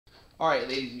Alright,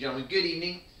 ladies and gentlemen, good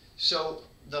evening. So,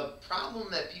 the problem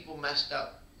that people messed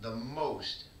up the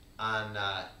most on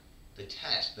the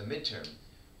test, the midterm,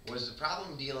 was the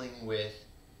problem dealing with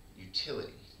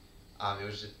utility. It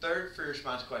was the third free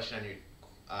response question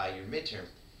on your midterm,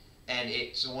 and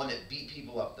it's the one that beat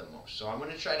people up the most. So I'm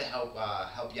going to try to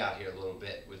help you out here a little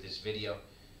bit with this video.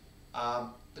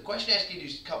 The question asks you to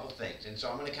do a couple things, and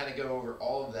so I'm going to kind of go over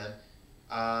all of them.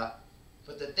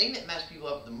 But the thing that messed people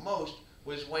up the most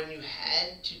was when you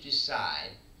had to decide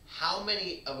how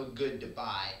many of a good to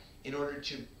buy in order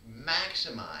to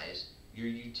maximize your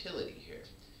utility here.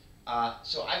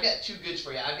 So I've got two goods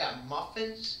for you. I've got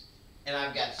muffins and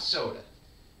I've got soda.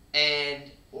 And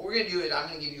what we're going to do is I'm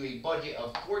going to give you a budget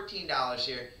of $14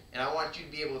 here, and I want you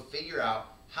to be able to figure out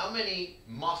how many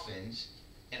muffins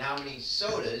and how many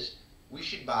sodas we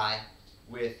should buy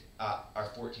with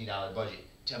our $14 budget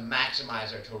to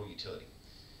maximize our total utility.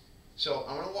 So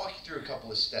I'm going to walk you through a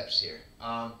couple of steps here.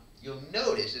 You'll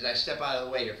notice, as I step out of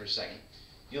the way here for a second,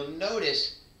 you'll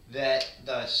notice that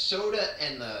the soda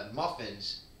and the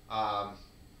muffins,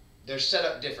 they're set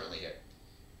up differently here.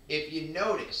 If you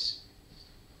notice,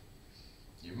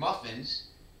 your muffins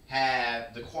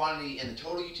have the quantity and the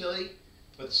total utility,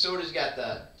 but the soda's got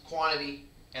the quantity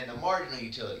and the marginal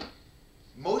utility.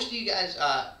 Most of you guys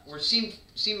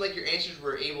seemed like your answers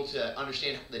were able to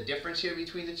understand the difference here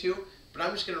between the two, but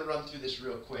I'm just going to run through this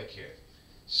real quick here.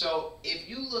 So if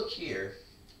you look here,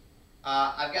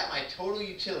 I've got my total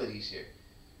utilities here.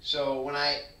 So when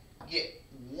I get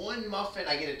one muffin,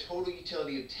 I get a total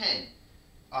utility of 10.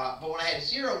 But when I had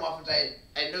 0 muffins, I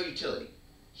had no utility.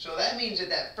 So that means that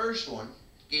that first one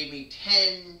gave me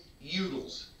 10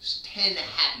 utils, 10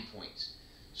 happy points.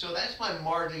 So that's my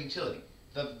marginal utility.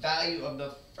 The value of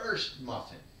the first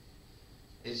muffin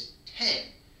is 10.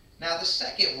 Now the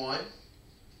second one,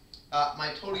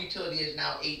 my total utility is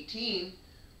now 18,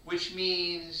 which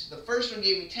means the first one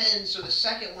gave me 10, so the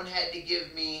second one had to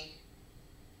give me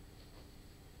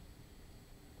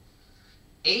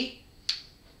 8.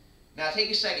 Now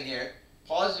take a second here,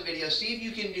 pause the video, see if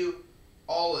you can do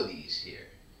all of these here.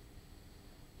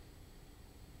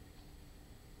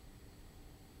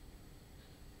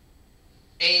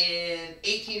 And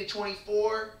 18 to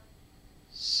 24,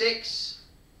 6,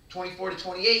 24 to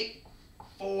 28,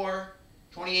 4,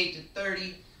 28 to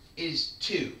 30 is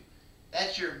 2.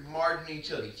 That's your marginal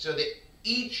utility. So that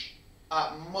each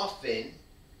muffin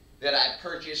that I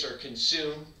purchase or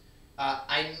consume,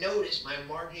 I notice my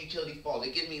marginal utility falls.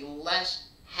 It gives me less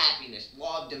happiness.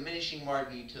 Law of diminishing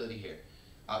marginal utility here.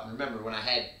 Remember when I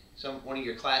had one of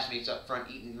your classmates up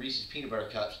front eating Reese's peanut butter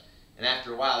cups, and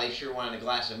after a while they sure wanted a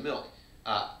glass of milk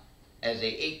as they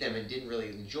ate them and didn't really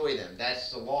enjoy them.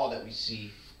 That's the law that we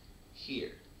see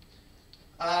here.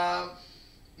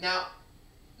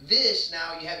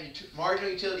 Now you have your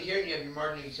marginal utility here and you have your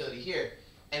marginal utility here.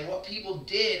 And what people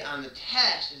did on the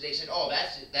test is they said, oh,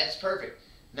 that's perfect.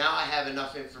 Now I have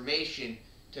enough information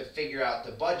to figure out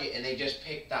the budget, and they just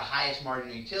picked the highest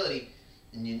marginal utility.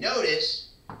 And you notice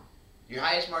your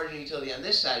highest marginal utility on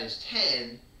this side is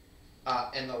 10,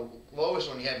 and the lowest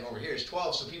one you have over here is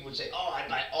 12. So people would say, oh, I'd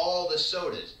buy all the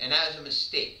sodas, and that is a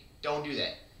mistake. Don't do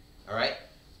that. All right?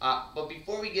 But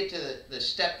before we get to the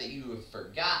step that you have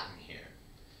forgotten here,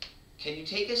 can you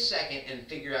take a second and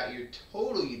figure out your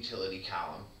total utility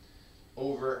column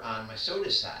over on my soda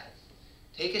side?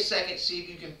 Take a second, see if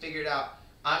you can figure it out.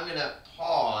 I'm going to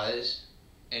pause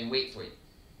and wait for you.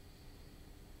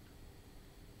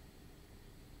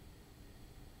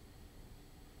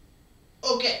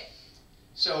 Okay,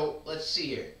 so let's see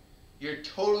here. Your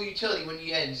total utility when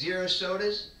you had 0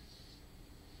 sodas,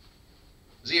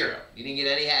 0. You didn't get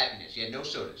any happiness. You had no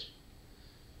sodas.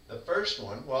 The first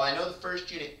one, well, I know the first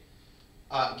unit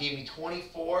gave me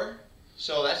 24,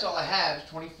 so that's all I have.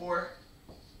 24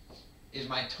 is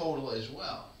my total as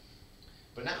well.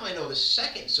 But now I know the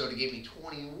second soda gave me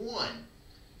 21,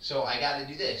 so I got to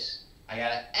do this. I got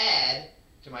to add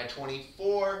to my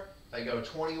 24. If I go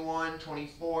 21,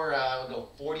 24, I'll go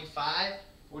 45.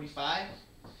 45.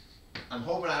 I'm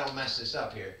hoping I don't mess this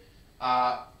up here.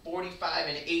 45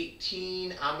 and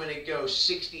 18, I'm going to go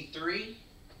 63.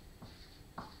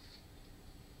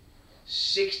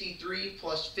 63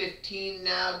 plus 15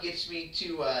 now gets me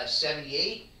to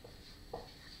 78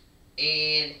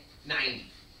 and 90.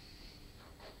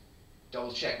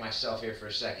 Double check myself here for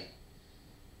a second.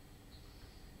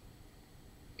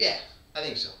 Yeah, I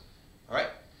think so. All right.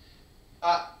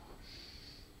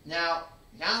 Now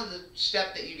the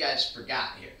step that you guys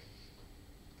forgot here.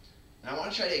 And I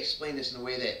want to try to explain this in a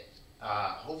way that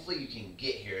hopefully you can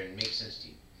get here and make sense to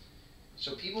you.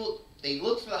 So people, they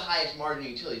look for the highest marginal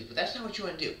utilities, but that's not what you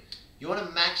want to do. You want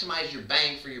to maximize your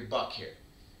bang for your buck here.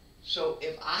 So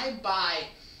if I buy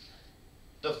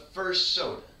the first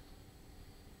soda,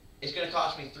 it's going to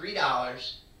cost me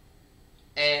 $3,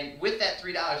 and with that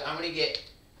 $3, I'm going to get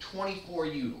 24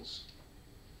 utils.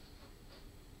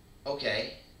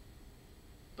 Okay,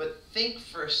 but think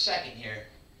for a second here.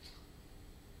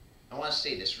 I want to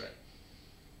say this right.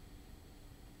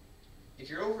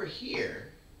 If you're over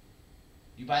here,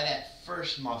 you buy that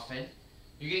first muffin,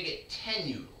 you're going to get 10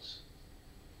 utils.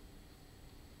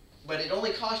 But it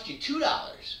only cost you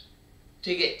 $2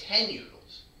 to get 10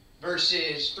 utils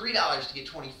versus $3 to get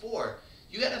 24.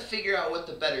 You got to figure out what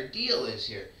the better deal is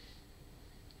here.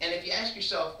 And if you ask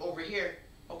yourself over here,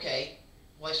 okay,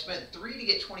 well I spent 3 to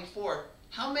get 24,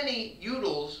 how many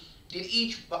utils did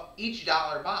each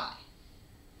dollar buy?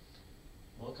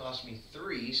 Well, it cost me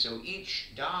 3, so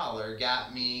each dollar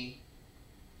got me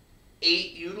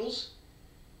 8 utils.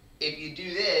 If you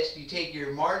do this, you take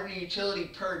your marginal utility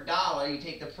per dollar, you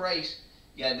take the price,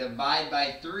 you gotta divide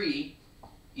by 3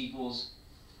 equals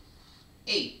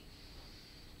 8.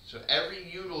 So every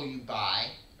util you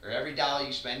buy, or every dollar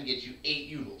you spend, gets you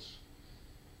 8 utils.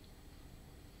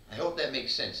 I hope that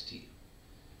makes sense to you.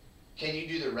 Can you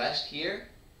do the rest here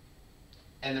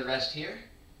and the rest here?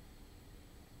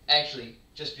 Actually,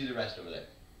 just do the rest over there.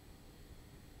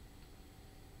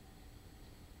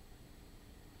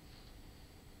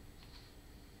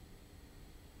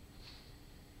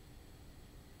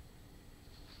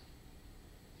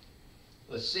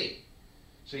 Let's see.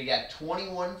 So you got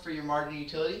 21 for your marginal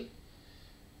utility.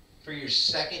 For your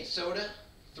second soda,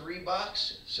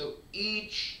 $3. So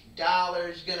each dollar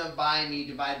is going to buy me,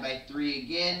 divided by 3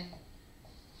 again,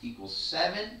 equals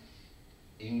 7.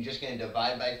 And you're just going to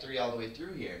divide by 3 all the way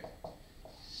through here.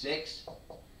 6,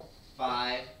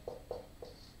 5,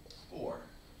 4.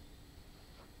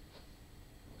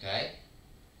 Okay?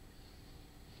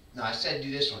 Now I said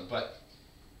do this one, but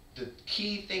the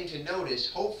key thing to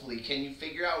notice, hopefully, can you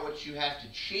figure out what you have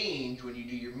to change when you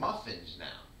do your muffins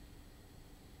now?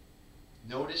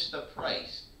 Notice the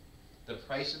price. The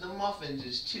price of the muffins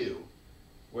is 2,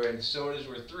 where the sodas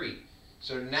were 3.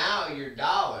 So now your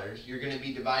dollars, you're going to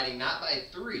be dividing not by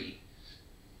 3,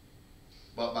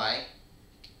 but by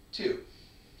 2.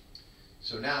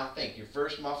 So now think, your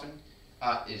first muffin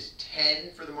is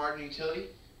 10 for the marginal utility.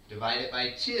 Divide it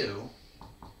by 2.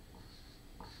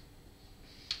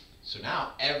 So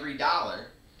now every dollar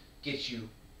gets you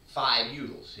 5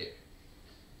 utils here.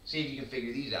 See if you can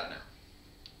figure these out now.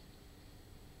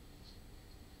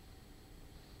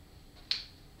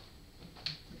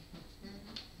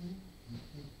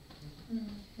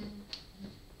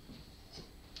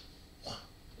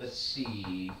 Let's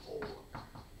see, 4.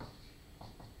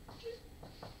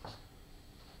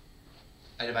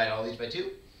 I divide all these by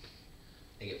 2.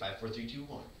 I get 5, 4, 3, 2,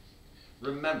 1.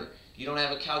 Remember, you don't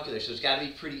have a calculator, so it's got to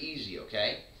be pretty easy,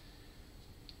 okay?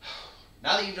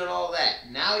 Now that you've done all of that,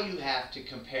 now you have to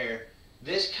compare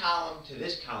this column to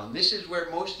this column. This is where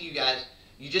most of you guys,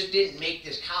 you just didn't make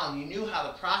this column. You knew how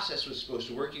the process was supposed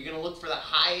to work. You're going to look for the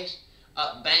highest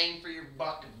bang for your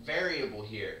buck variable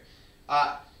here.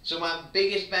 So my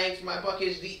biggest bang for my buck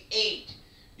is the 8.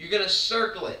 You're going to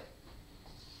circle it.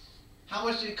 How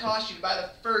much did it cost you to buy the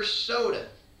first soda?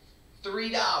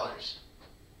 $3.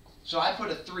 So I put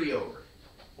a 3 over.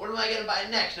 What am I going to buy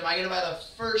next? Am I going to buy the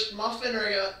first muffin, or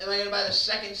am I going to buy the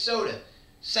second soda?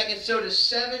 Second soda is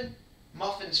 7.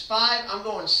 Muffin's 5. I'm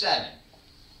going 7.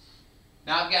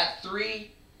 Now I've got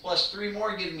 3 plus 3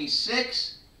 more giving me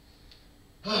 6.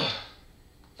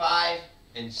 5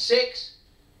 and 6.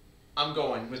 I'm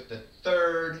going with the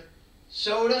third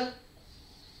soda.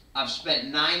 I've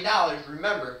spent $9.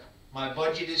 Remember, my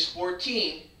budget is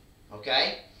 14.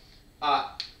 Okay?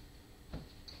 Now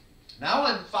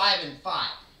I'm 5 and 5.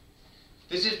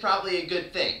 This is probably a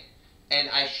good thing. And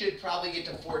I should probably get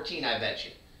to 14, I bet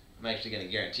you. I'm actually going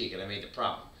to guarantee because I made the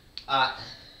problem.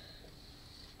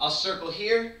 I'll circle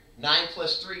here. 9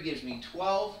 plus 3 gives me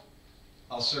 12.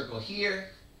 I'll circle here.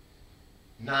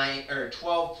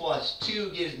 12 plus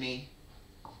 2 gives me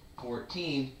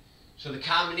 14. So the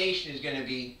combination is going to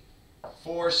be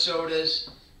 4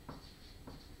 sodas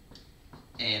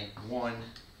and 1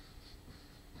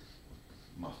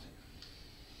 muffin.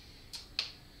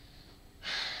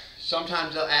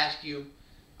 Sometimes they'll ask you,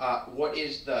 what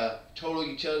is the total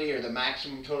utility or the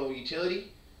maximum total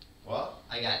utility? Well,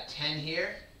 I got 10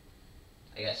 here.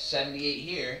 I got 78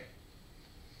 here.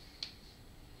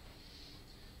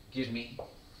 Gives me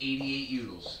 88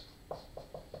 utils.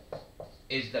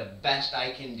 Is the best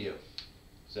I can do.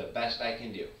 It's the best I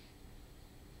can do.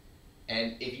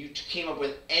 And if you came up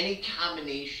with any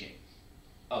combination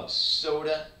of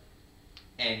soda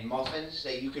and muffins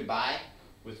that you could buy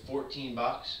with 14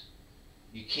 bucks,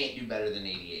 you can't do better than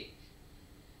 88.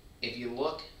 If you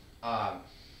look,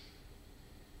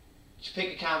 just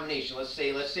pick a combination. Let's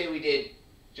say we did,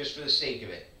 just for the sake of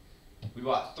it, we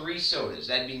bought 3 sodas.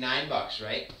 That'd be 9 bucks,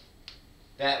 right?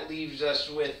 That leaves us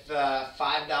with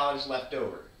 $5 left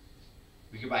over.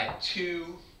 We could buy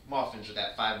 2 muffins with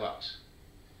that 5 bucks.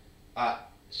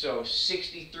 So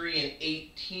 63 and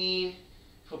 18.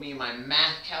 Put me in my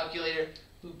math calculator.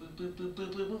 Boop, boop, boop, boop,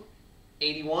 boop, boop, boop.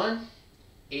 81.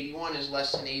 81 is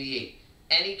less than 88.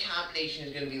 Any combination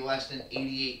is going to be less than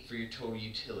 88 for your total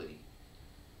utility.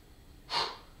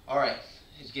 Alright,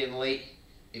 it's getting late.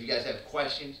 If you guys have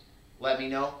questions, let me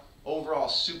know. Overall,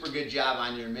 super good job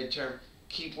on your midterm.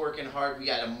 Keep working hard. We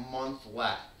got a month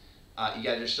left. You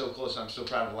guys are so close. I'm so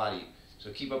proud of a lot of you.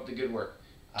 So keep up the good work.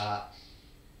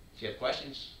 If you have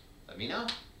questions, let me know.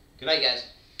 Good night, guys.